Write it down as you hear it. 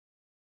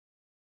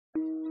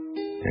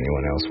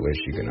Anyone else wish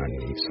you could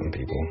unmeet some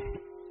people?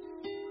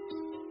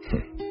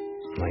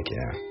 Like,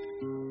 yeah,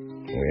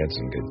 we had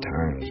some good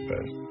times,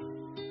 but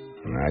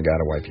I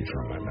gotta wipe you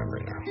from my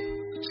memory now.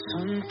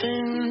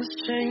 Something's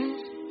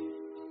changed,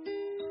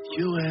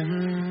 you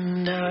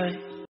and I.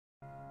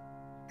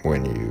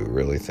 When you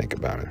really think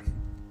about it,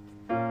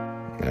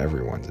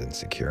 everyone's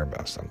insecure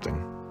about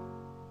something.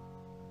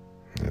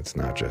 It's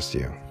not just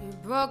you.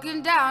 You're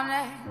broken down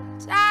and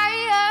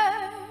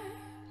tired.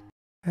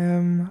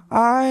 Am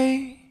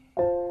I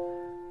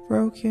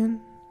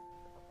broken?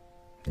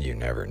 You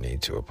never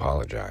need to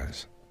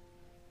apologize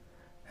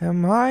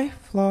Am I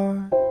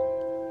flawed?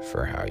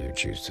 for how you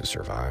choose to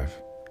survive.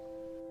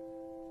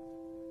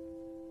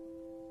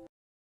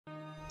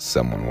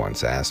 Someone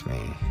once asked me,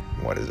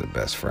 what is a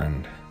best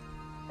friend?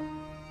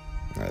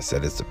 I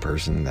said it's the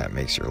person that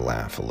makes your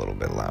laugh a little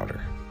bit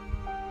louder,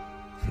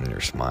 and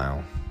your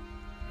smile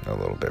a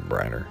little bit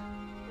brighter,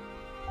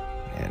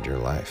 and your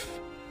life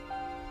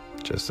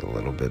just a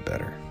little bit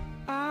better.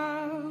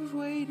 I've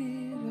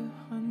waited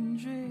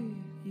 100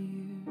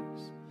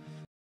 years.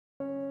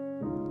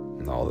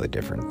 And all the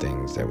different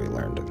things that we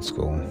learned in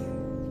school,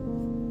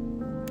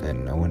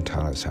 and no one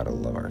taught us how to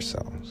love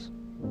ourselves.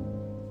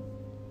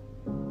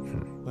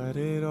 Let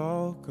it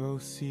all go,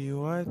 see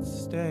what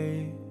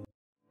stays.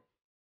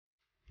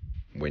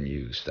 When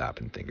you stop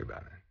and think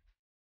about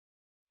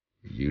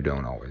it, you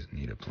don't always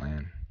need a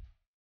plan.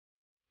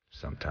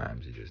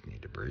 Sometimes you just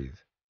need to breathe,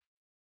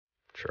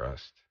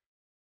 trust,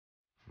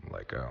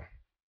 let go,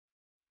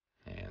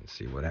 and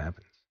see what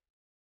happens.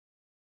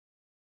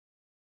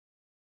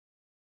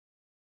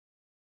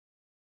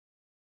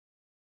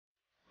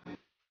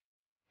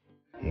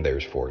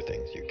 There's 4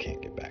 things you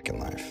can't get back in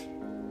life.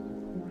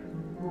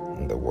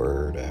 The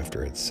word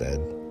after it's said,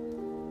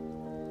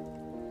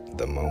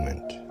 the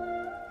moment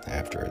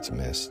after it's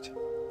missed,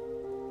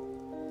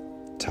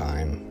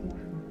 time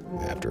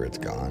after it's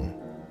gone,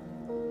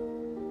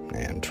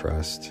 and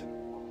trust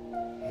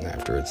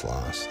after it's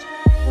lost.